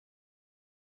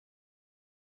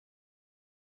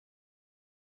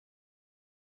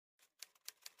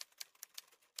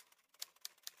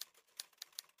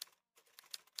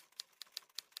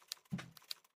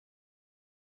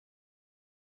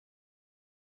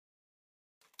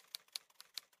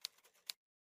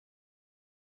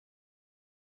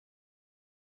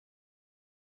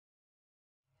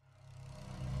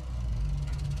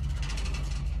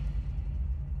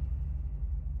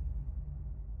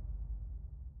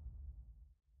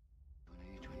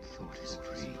thought is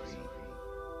free.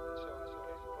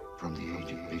 From the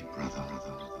age of Big Brother,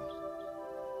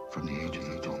 from the age of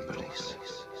the dog police,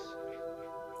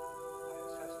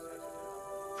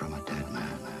 from a dead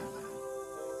man,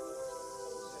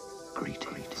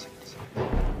 greetings.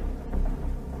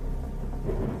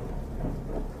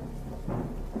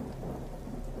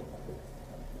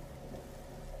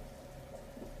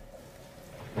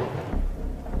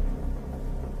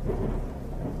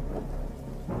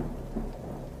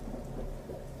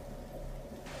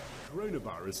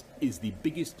 Coronavirus is the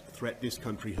biggest threat this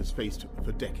country has faced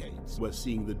for decades. We're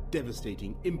seeing the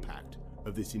devastating impact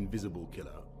of this invisible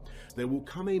killer. There will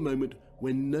come a moment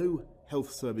when no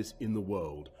health service in the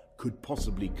world could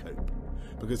possibly cope,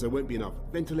 because there won't be enough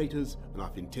ventilators,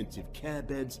 enough intensive care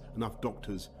beds, enough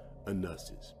doctors and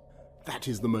nurses. That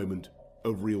is the moment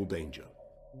of real danger.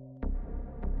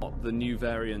 The new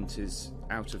variant is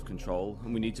out of control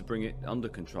and we need to bring it under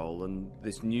control, and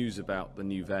this news about the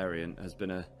new variant has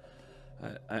been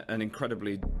an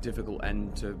incredibly difficult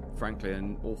end to, frankly,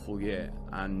 an awful year,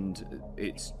 and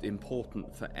it's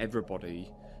important for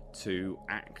everybody to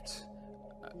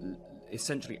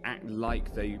essentially act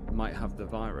like they might have the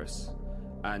virus,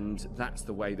 and that's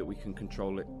the way that we can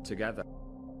control it together.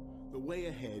 The way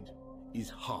ahead is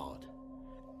hard,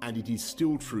 and it is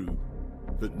still true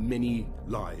that many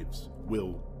lives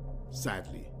will,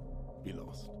 sadly, be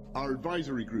lost. Our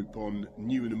advisory group on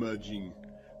new and emerging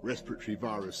respiratory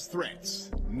virus threats,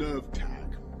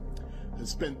 NERVTAG, has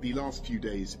spent the last few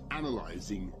days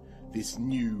analysing this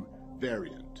new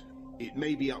variant. It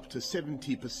may be up to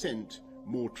 70%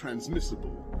 more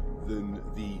transmissible than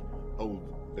the old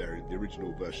variant, the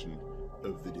original version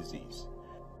of the disease.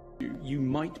 You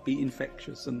might be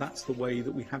infectious, and that's the way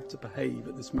that we have to behave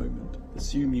at this moment.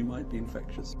 Assume you might be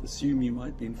infectious. Assume you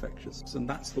might be infectious, and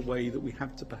that's the way that we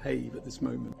have to behave at this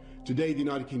moment. Today, the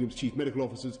United Kingdom's chief medical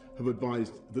officers have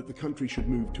advised that the country should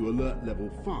move to alert level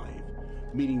 5,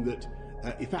 meaning that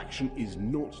if action is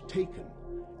not taken,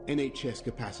 NHS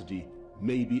capacity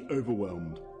may be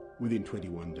overwhelmed within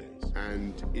 21 days.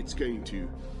 And it's going to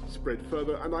spread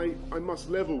further, and I must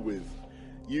level with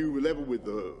you, level with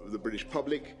the British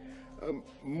public.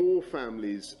 More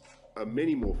families,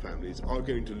 many more families, are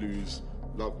going to lose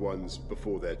loved ones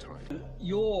before their time.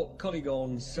 Your colleague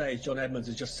on Sage, John Edmonds,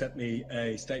 has just sent me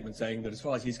a statement saying that as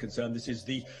far as he's concerned, this is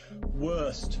the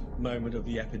worst moment of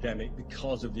the epidemic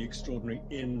because of the extraordinary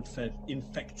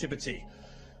infectivity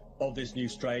of this new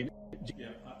strain. Yeah,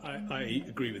 I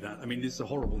agree with that. I mean, this is a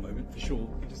horrible moment for sure.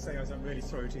 Just say I'm really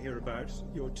sorry to hear about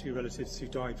your two relatives who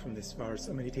died from this virus.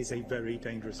 I mean, it is a very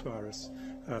dangerous virus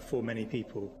for many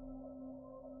people.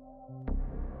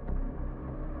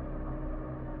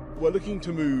 We're looking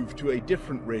to move to a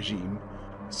different regime,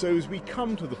 so as we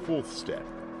come to the fourth step,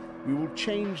 we will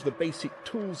change the basic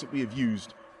tools that we have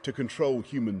used to control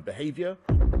human behaviour.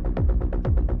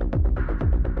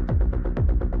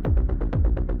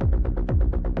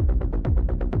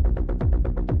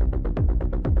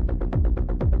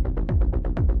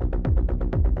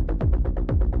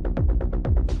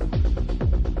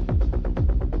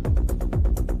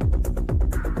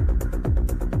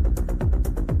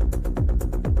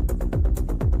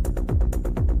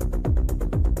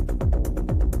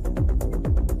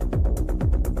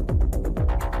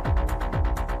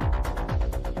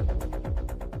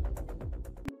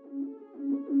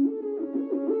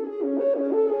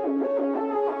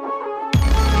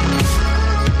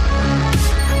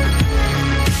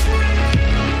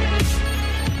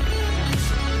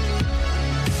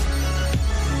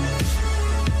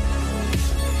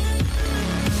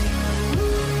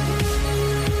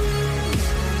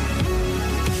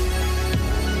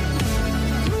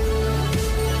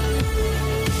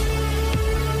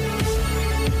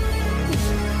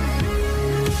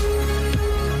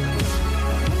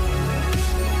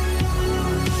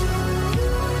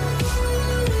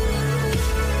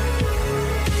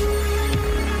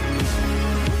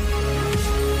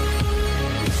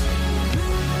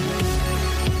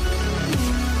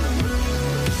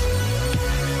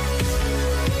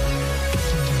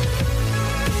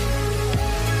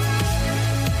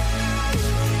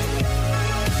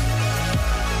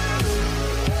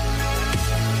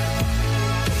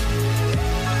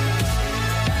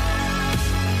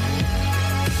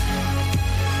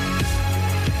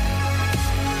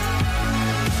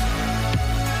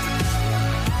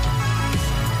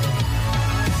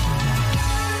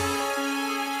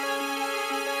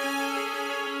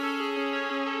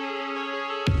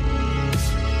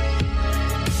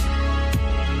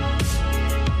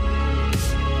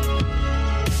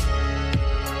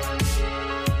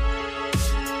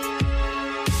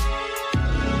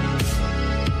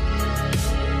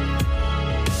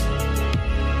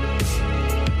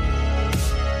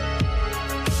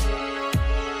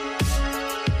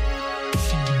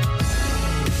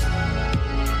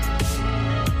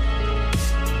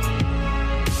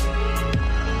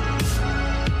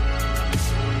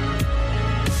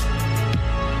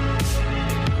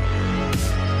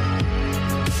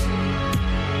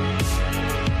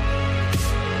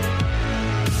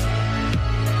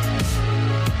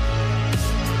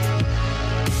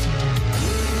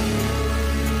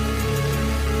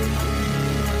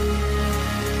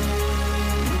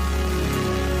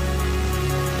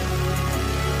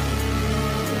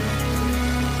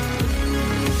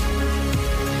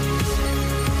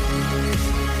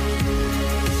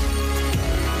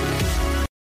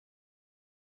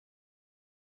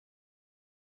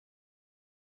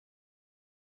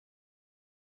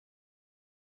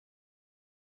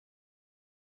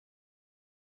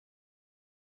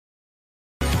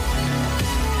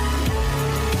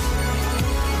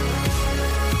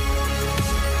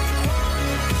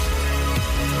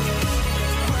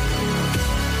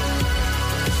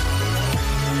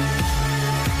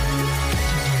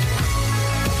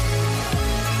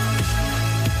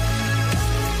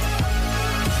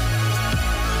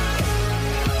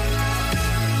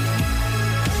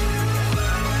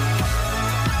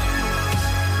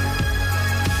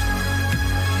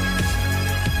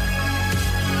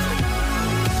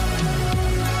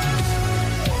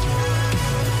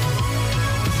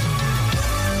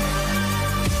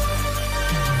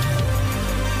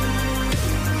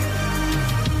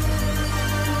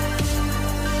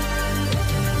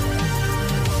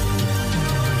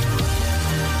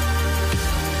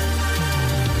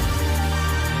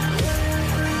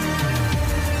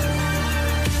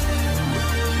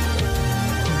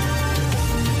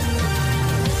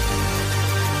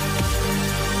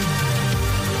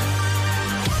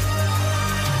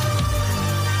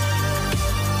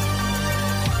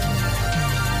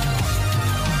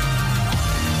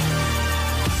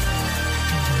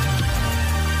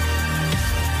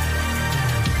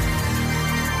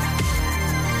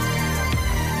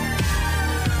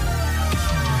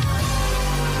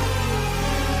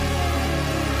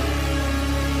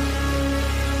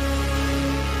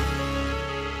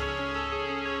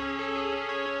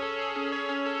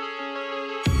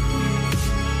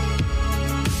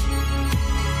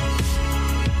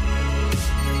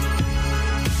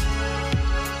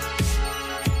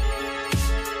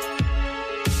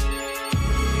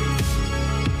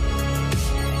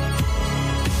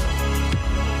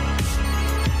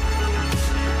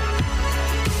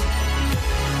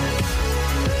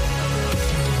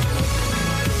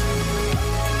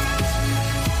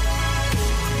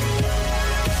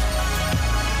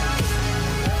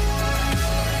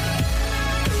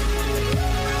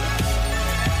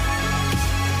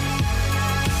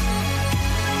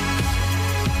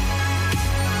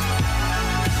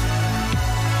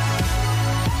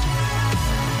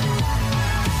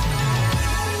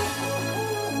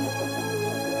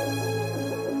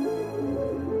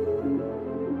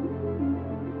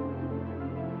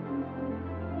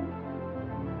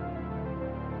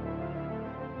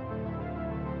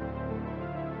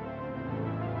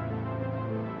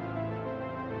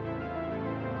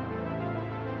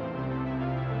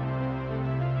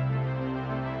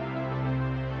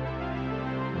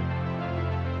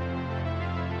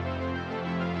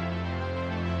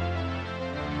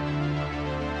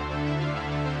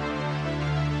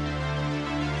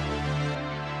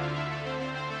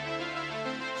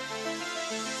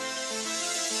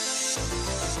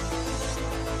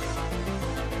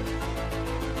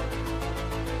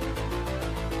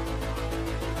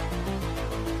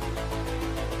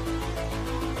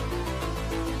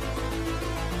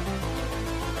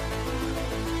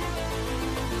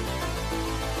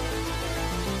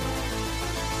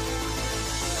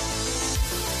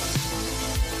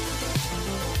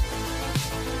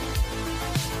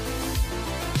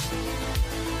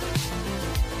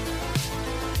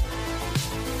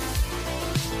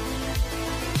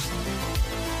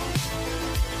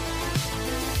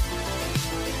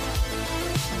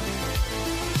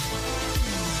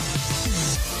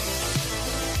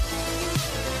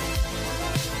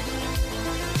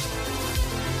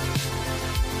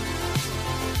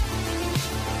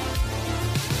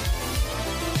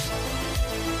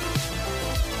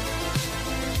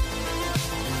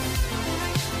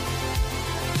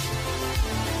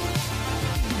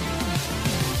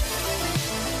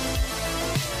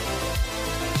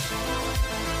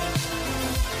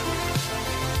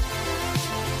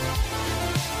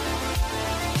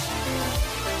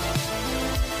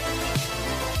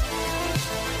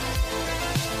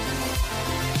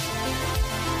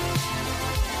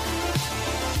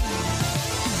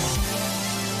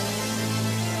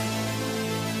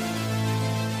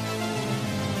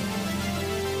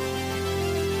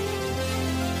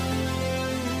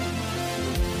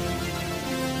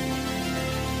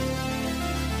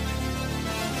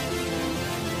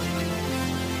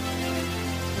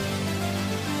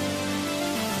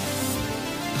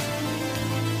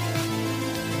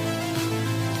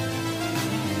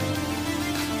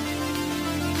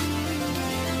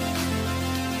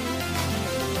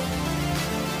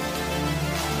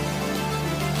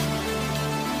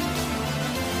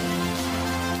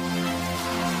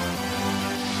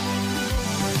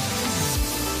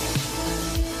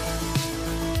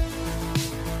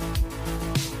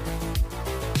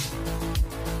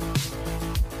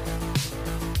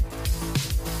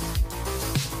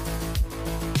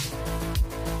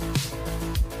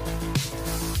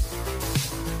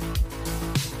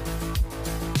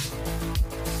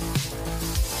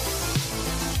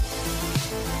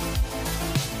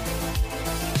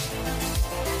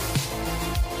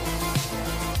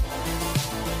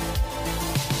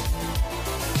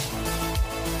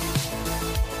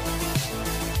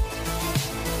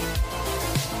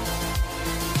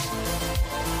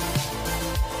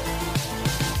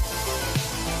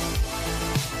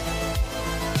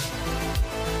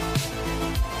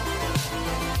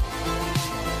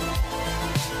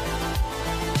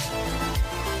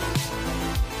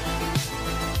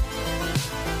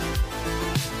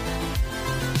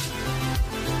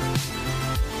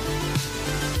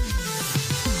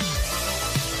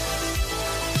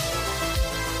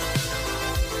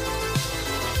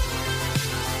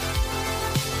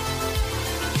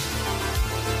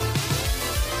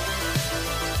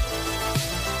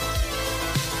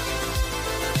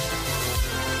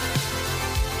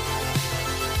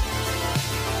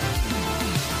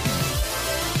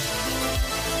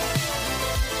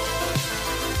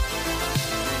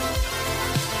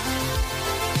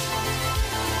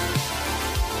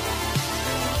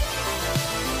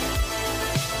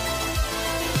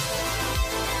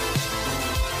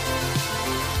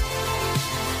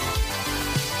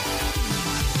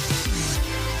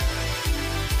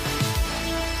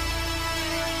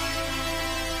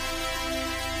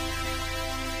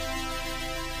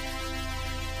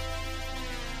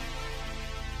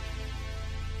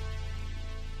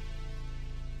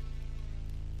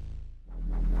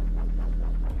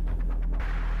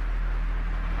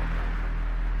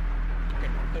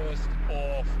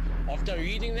 after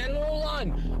reading that little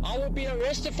line, I will be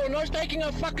arrested for not taking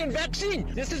a fucking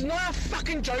vaccine. This is not a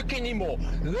fucking joke anymore.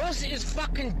 This is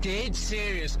fucking dead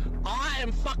serious. I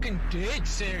am fucking dead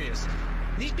serious.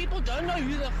 These people don't know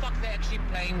who the fuck they're actually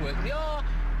playing with. Yeah,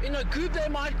 in a group they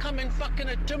might come and fucking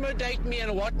intimidate me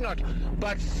and whatnot,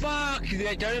 but fuck,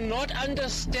 they do not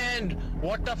understand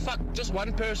what the fuck just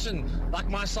one person like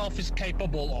myself is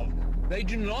capable of. They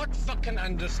do not fucking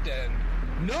understand.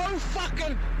 No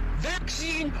fucking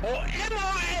vaccine or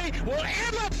mRNA will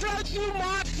ever flow through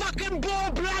my fucking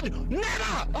blood.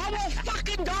 Never! I will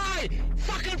fucking die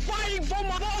fucking fighting for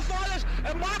my forefathers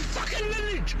and my fucking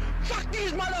lineage. Fuck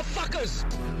these motherfuckers!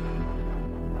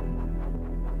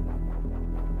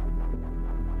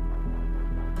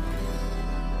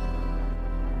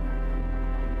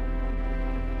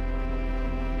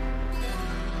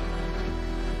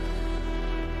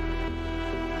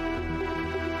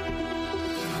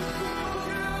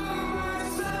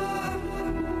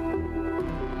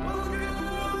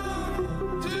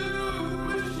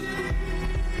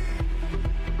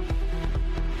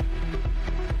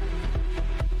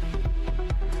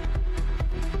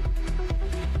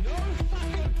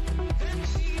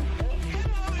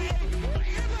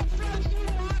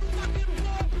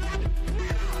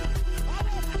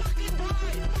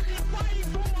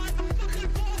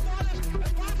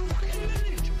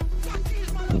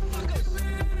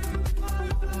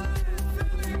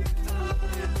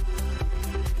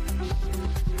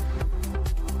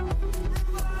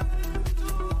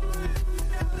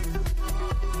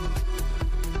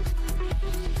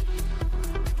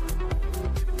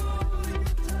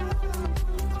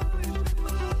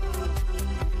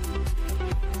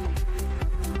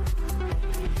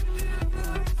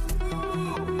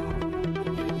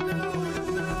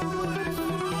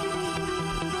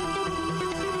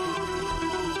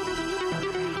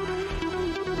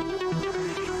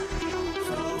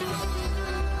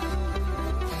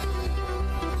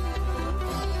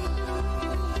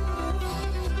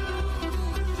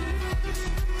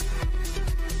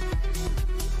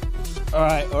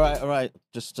 All right.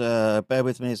 Just bear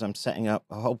with me as I'm setting up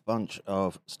a whole bunch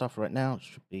of stuff right now.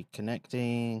 Should be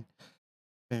connecting.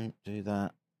 Boom, do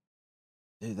that.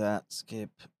 Do that.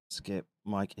 Skip.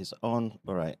 Mic is on.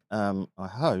 All right. I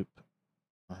hope.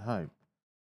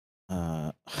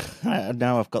 Now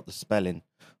I've got the spelling.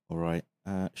 All right.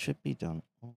 Should be done.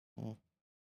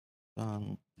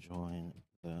 Done. Join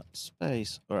the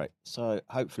space. All right. So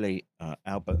hopefully,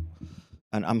 Albert.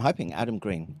 And I'm hoping Adam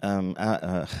Green,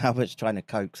 Albert's trying to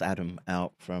coax Adam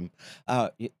out from,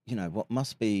 you know, what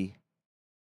must be,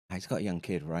 he's got a young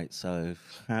kid, right? So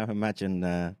I imagine,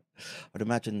 I'd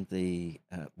imagine the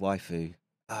waifu,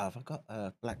 have I got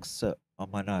black soot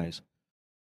on my nose?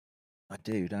 I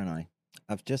do, don't I?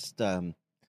 I've just, I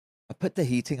put the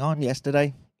heating on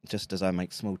yesterday, just as I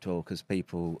make small talk as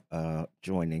people are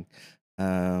joining.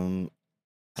 And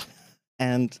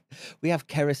we have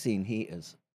kerosene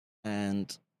heaters.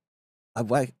 And I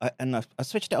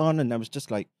switched it on, and I was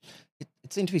just like, it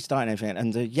seemed to be starting everything.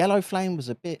 And the yellow flame was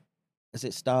a bit, as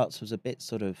it starts, was a bit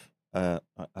sort of, I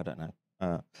don't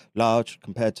know, large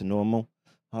compared to normal.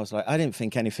 I was like, I didn't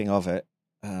think anything of it.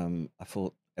 I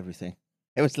thought everything.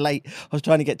 It was late. I was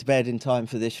trying to get to bed in time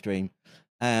for this stream,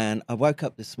 and I woke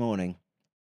up this morning,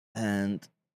 and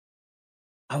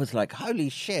I was like, holy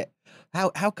shit!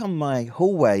 How come my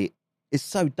hallway is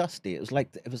so dusty? It was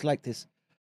like this.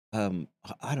 I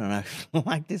don't know,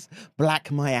 like this black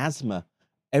miasma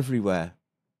everywhere.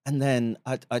 And then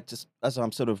I just, as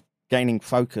I'm sort of gaining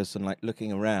focus and like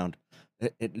looking around,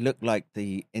 it looked like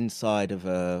the inside of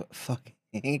a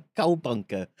fucking coal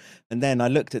bunker. And then I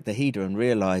looked at the heater and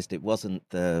realized it wasn't,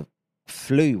 the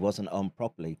flue wasn't on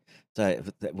properly. So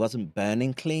it wasn't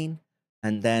burning clean.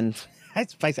 And then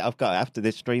it's basically, I've got, after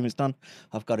this stream is done,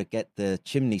 I've got to get the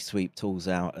chimney sweep tools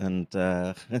out and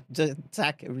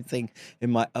attack everything in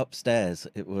my upstairs.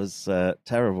 It was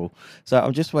terrible. So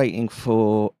I'm just waiting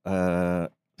for,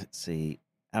 let's see,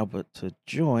 Albert to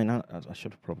join. I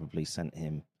should have probably sent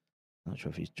him. I'm not sure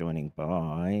if he's joining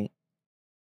by.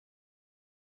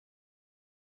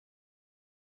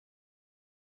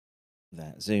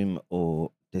 That Zoom or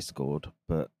Discord,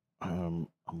 but I'm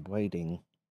waiting.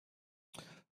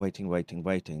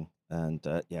 And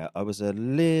yeah, I was a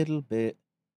little bit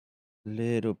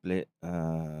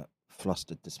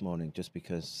flustered this morning just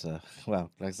because,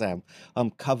 well, like I say, I'm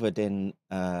covered in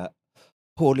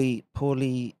poorly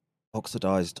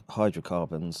oxidized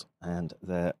hydrocarbons, and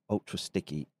they're ultra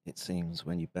sticky, it seems,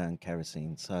 when you burn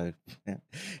kerosene. So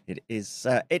it is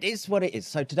what it is.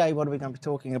 So today, what are we going to be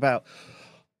talking about?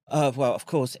 Well, of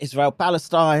course, Israel,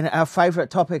 Palestine, our favourite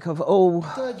topic of all.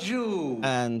 The Jew.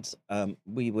 And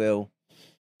we will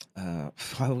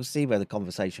I will see where the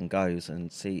conversation goes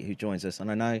and see who joins us.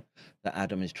 And I know that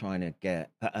Albert's trying to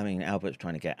get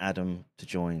Adam to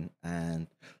join, and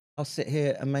I'll sit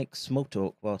here and make small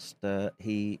talk whilst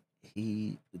he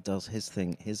does his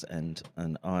thing, his end,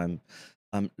 and I'm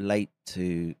late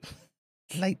to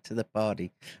the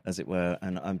party, as it were,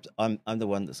 and I'm the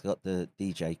one that's got the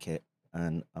DJ kit.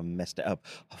 And I messed it up.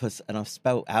 I've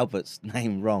spelled Albert's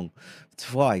name wrong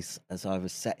twice as I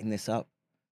was setting this up.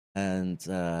 And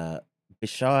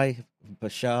Bashar,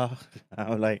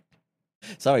 I'm like,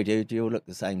 sorry, dude, you all look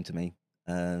the same to me.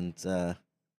 And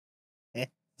yes,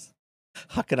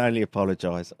 I can only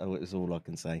apologise. Is all I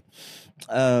can say.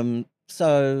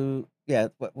 So yeah,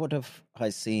 what have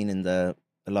I seen in the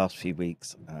last few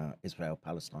weeks, Israel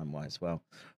Palestine wise? Well,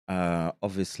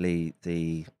 obviously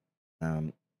the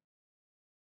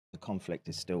conflict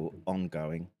is still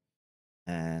ongoing,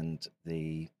 and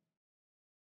the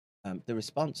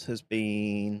response has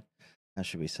been, how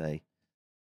should we say,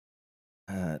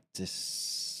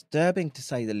 disturbing to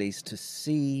say the least, to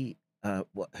see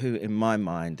who in my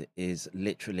mind is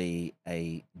literally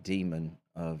a demon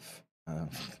of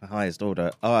highest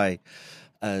order. I,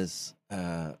 as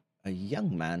a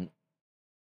young man,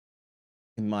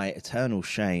 in my eternal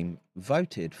shame,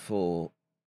 voted for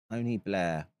Tony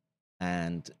Blair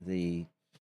and the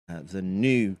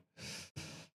new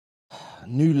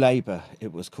Labour,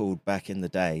 it was called back in the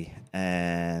day.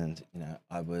 And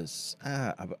I was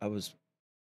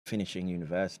finishing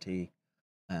university,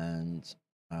 and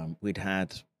we'd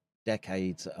had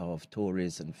decades of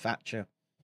Tories and Thatcher,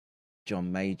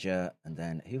 John Major, and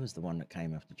then who was the one that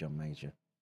came after John Major?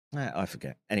 I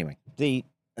forget. Anyway,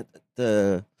 at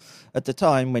the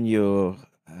time when you're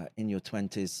in your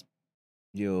 20s,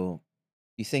 you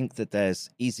think that there's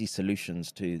easy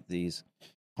solutions to these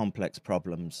complex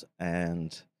problems,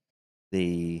 and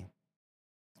the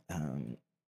I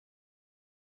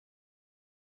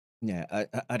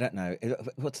don't know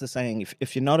what's the saying.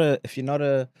 If you're not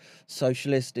a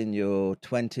socialist in your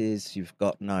 20s, you've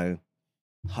got no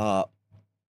heart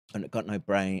and got no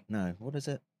brain. No, what is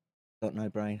it? Got no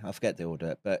brain. I forget the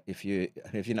order. But if you're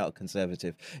not a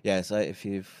conservative, so if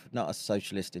you're not a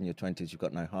socialist in your 20s, you've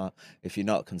got no heart. If you're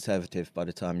not conservative by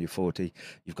the time you're 40,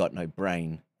 you've got no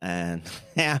brain. And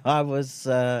I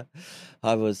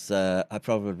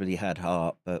probably had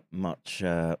heart, but much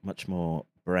more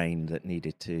brain that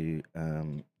needed to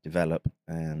develop.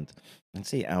 And I can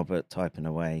see Albert typing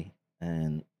away,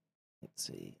 and let's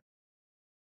see.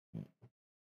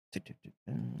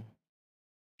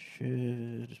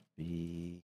 Should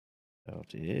be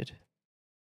started.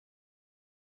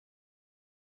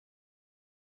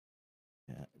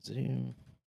 Yeah, Zoom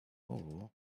or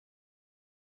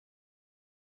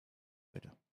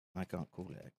Twitter. I can't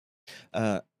call it.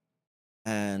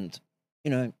 And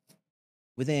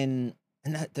within,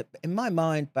 and that in my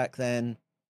mind back then,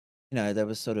 there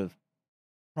was sort of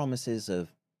promises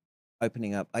of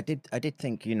opening up. I did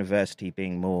think university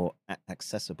being more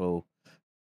accessible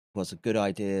was a good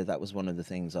idea. That was one of the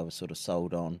things I was sort of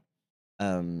sold on.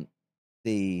 I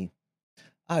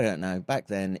don't know, back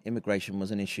then immigration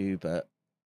was an issue, but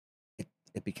it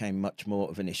became much more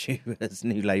of an issue as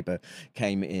New Labour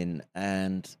came in,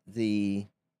 and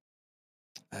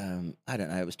I don't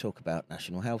know, it was talk about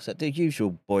national health, the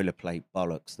usual boilerplate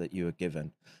bollocks that you were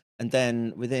given. And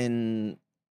then within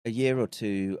a year or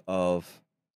two of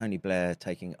Tony Blair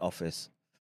taking office,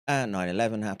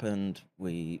 9/11 happened.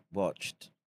 We watched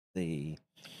the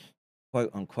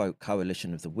quote unquote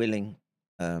coalition of the willing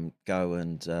go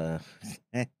and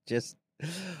just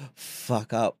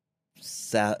fuck up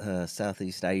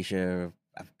Southeast Asia,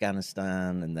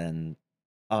 Afghanistan, and then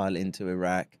pile into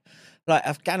Iraq. Like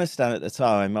Afghanistan at the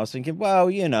time, I was thinking, well,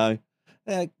 eye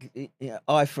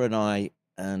for an eye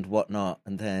and whatnot.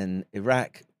 And then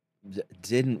Iraq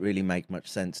didn't really make much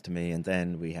sense to me. And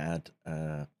then we had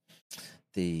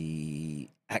the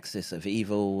axis of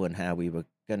evil and how we were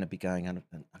going to be going on.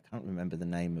 I can't remember the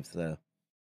name of the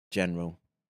general.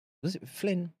 Was it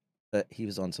Flynn? But he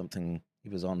was on something. He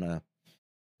was on a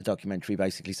documentary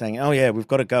basically saying, oh yeah, we've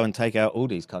got to go and take out all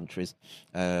these countries,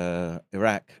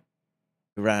 Iraq,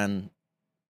 Iran,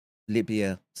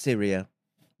 Libya, Syria,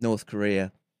 North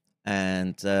Korea,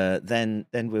 and then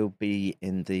we'll be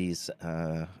in these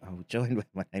I'll join where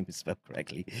my name is spelled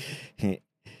correctly. It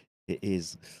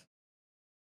is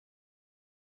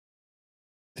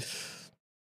let's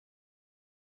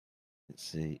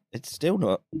see, it's still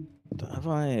not, have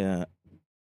I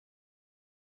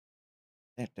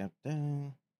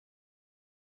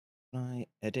can I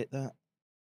edit that?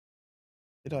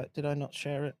 Did I not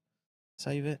share it?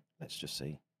 Save it. Let's just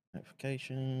see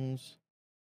notifications.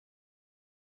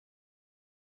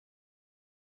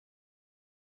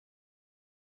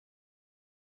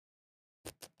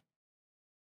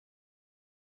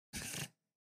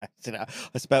 I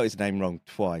spelled his name wrong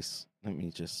twice. Let me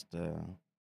just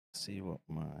see what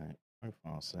my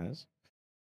profile says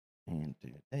and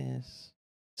do this.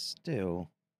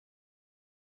 Still,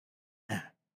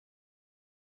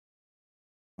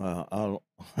 well,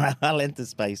 I'll enter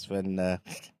space when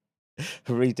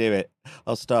redo it.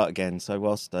 I'll start again. So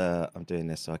whilst I'm doing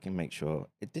this, so I can make sure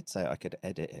it did say I could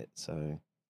edit it. So.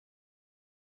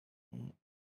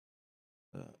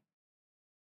 Right.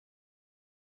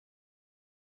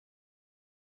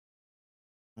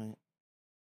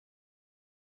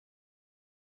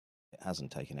 It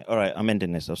hasn't taken it. All right, I'm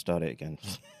ending this. I'll start it again.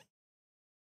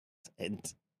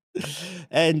 End.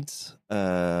 End.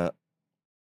 All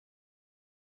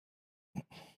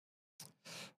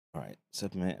right,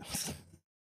 submit.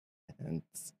 And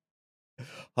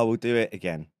I will do it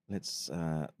again. Let's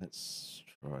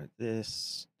try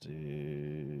this.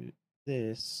 Do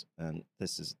this, and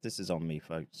this is on me,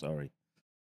 folks. Sorry.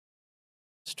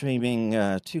 Streaming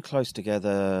too close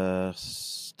together.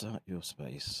 Start your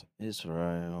space.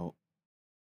 Israel.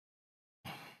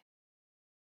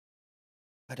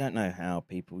 I don't know how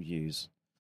people use.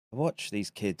 I watch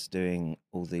these kids doing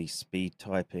all the speed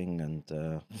typing, and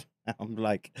I'm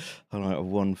like a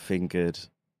one-fingered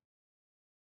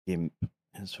imp.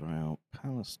 Israel,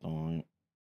 Palestine.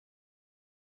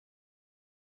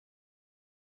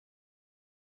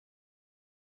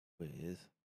 With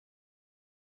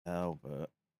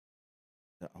Albert.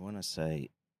 I want to say,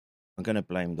 I'm going to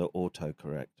blame the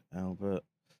autocorrect. Albert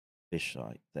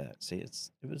Bishite. There. See, it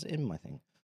was in my thing.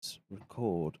 Let's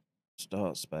record.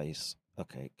 Start space.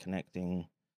 Okay, connecting.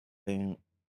 Boom.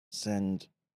 Send.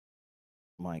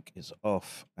 Mic is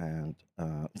off, and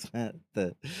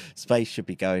the space should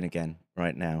be going again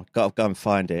right now. Got to go and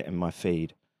find it in my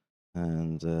feed,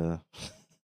 and let's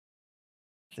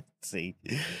see.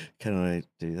 Can I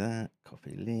do that?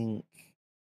 Copy link.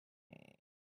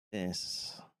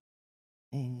 This.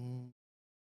 Can't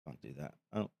do that.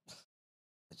 Oh,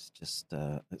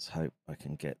 let's hope I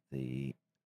can get the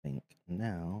link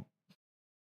now.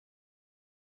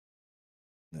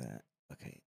 There.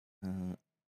 Okay.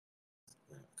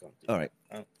 All right.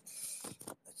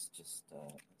 Let's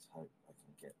hope I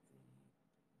can get the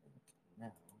link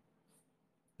now.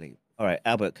 All right,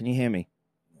 Albert, can you hear me?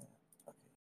 Yeah. Okay.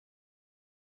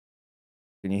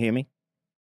 Can you hear me?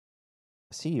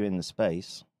 I see you in the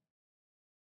space.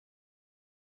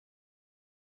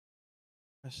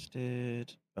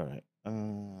 Rested. All right.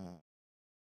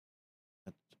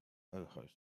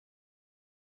 Host.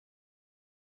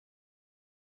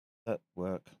 That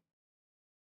work.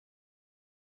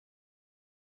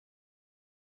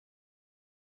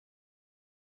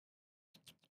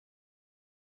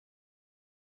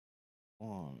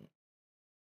 One.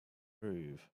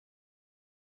 Prove.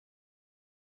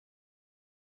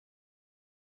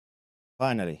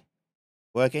 Finally.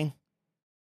 Working?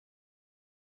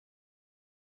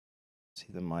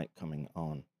 See the mic coming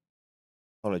on.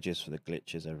 Apologies for the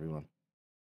glitches, everyone.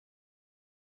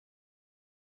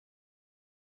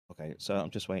 Okay, so I'm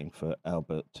just waiting for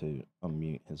Albert to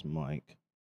unmute his mic.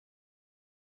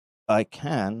 I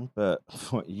can, but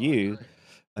for you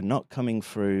are not coming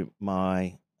through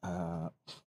my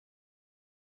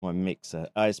my mixer.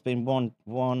 It's been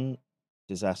one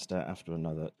disaster after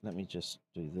another. Let me just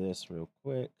do this real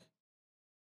quick.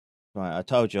 Right, I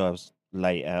told you I was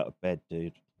late out of bed,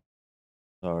 dude.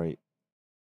 Sorry.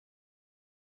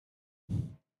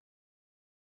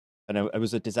 And it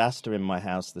was a disaster in my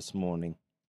house this morning.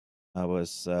 I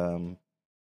was in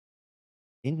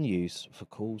use for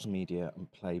calls, media,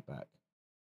 and playback.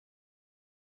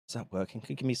 Is that working?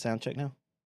 Can you give me a sound check now?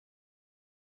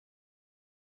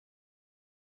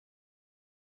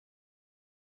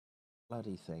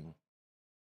 Bloody thing.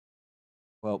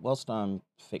 Well, whilst I'm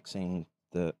fixing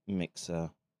the mixer,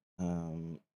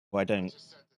 why don't...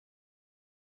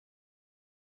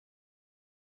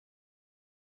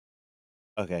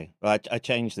 Okay, well, I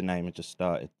changed the name and just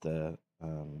started the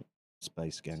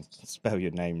space again. Spell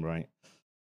your name right.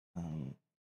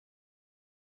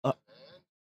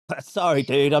 Sorry,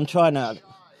 dude, I'm trying to...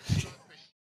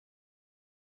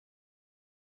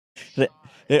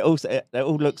 it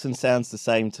all looks and sounds the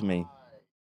same to me.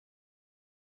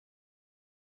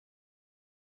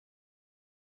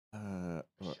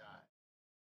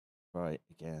 Right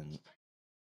again.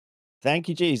 Thank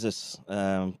you, Jesus.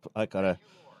 I gotta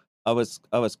I was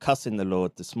cussing the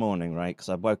Lord this morning, right? Because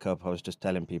I woke up. I was just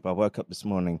telling people I woke up this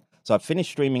morning. So I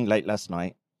finished streaming late last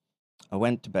night. I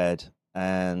went to bed,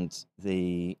 and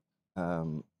I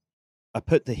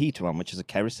put the heater on, which is a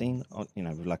kerosene,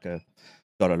 with like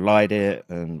got to light it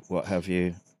and what have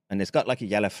you. And it's got like a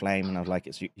yellow flame, and I was like,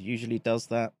 it usually does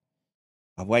that.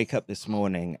 I wake up this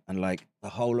morning, and like the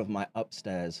whole of my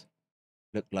upstairs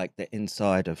looked like the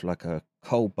inside of like a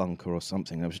coal bunker or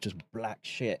something. There was just black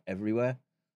shit everywhere,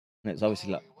 and it's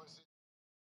obviously like,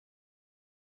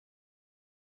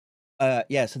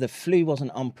 yeah. So the flue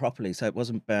wasn't on properly, so it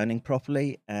wasn't burning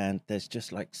properly, and there's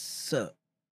just like soot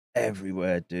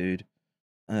everywhere, dude.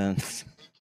 And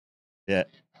yeah.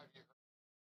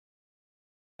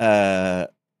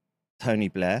 Tony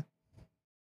Blair.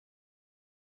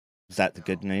 Is that the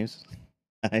good news?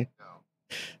 Is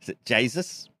it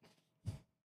Jesus?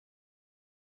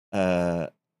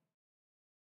 The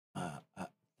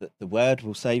word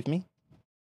will save me.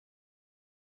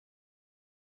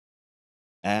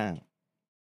 Dude,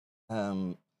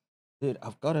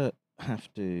 I've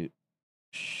have to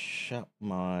shut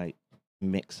my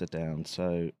mixer down,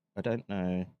 so I don't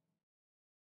know.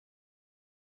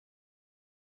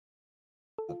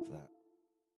 Fuck that.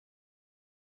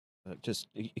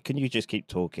 Can you just keep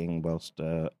talking whilst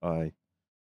I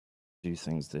do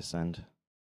things this end?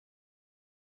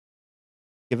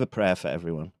 Give a prayer for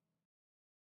everyone.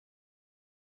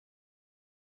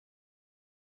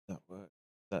 That work?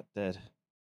 That dead?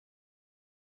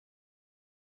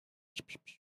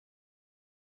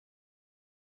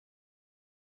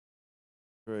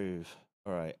 Groove.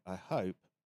 All right. I hope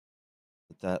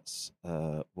that's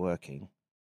working.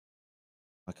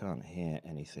 I can't hear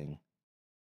anything.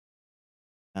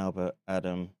 Albert,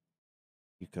 Adam,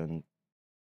 you can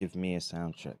give me a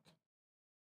sound check.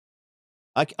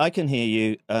 I can hear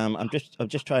you. I'm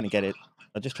just trying to get it.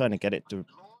 I'm just trying to get it to.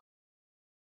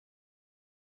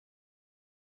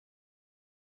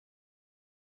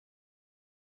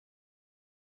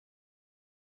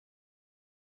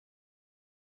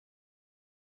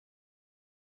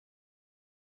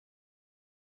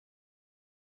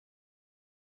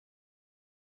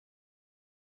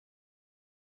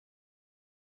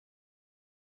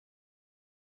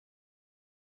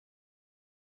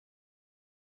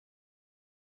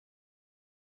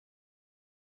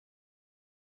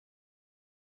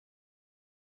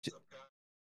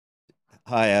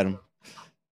 Hi, Adam.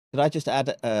 Could I just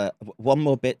add one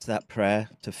more bit to that prayer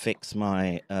to fix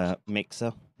my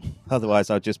mixer? Otherwise,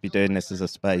 I'll just be doing this as a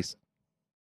space.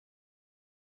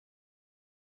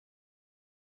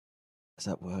 Is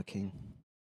that working?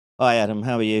 Hi, Adam.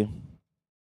 How are you?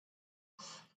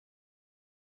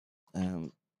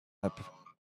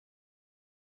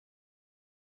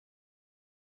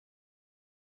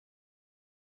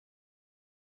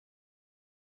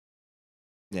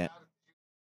 Yeah.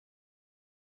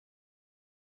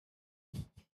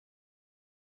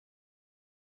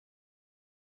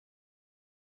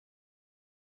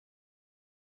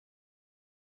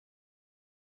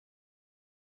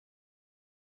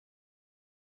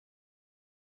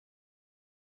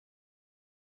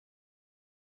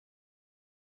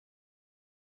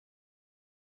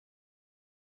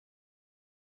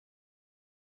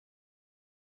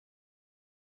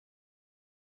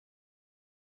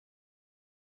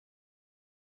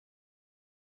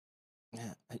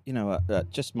 Yeah, you know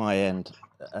what? Just my end,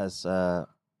 as I'm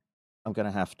going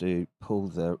to have to pull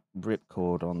the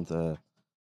ripcord on the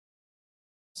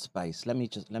space. Let me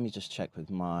just check with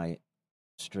my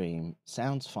stream.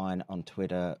 Sounds fine on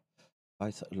Twitter.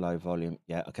 Both at low volume.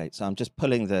 Yeah. Okay. So I'm just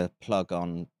pulling the plug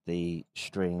on the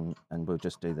stream, and we'll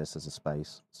just do this as a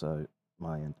space. So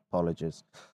my end. Apologies.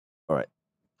 All right.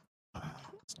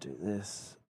 Let's do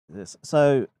this.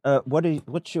 So,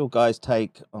 what's your guys'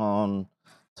 take on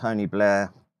Tony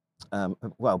Blair?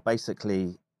 Well,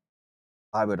 basically,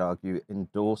 I would argue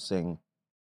endorsing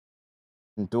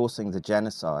the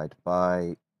genocide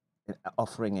by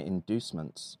offering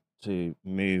inducements to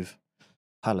move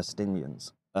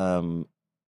Palestinians.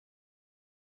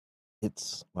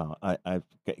 It's I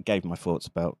gave my thoughts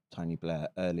about Tony Blair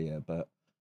earlier, but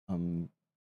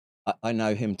I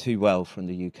know him too well from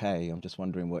the UK. I'm just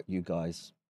wondering what you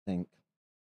guys think.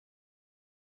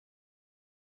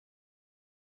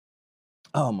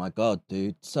 Oh my God,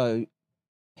 dude! So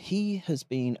he has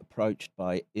been approached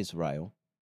by Israel,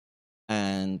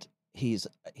 and he's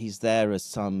there as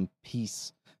some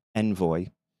peace envoy,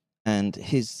 and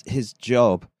his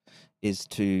job is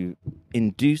to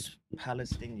induce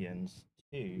Palestinians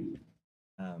to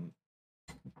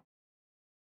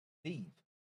leave.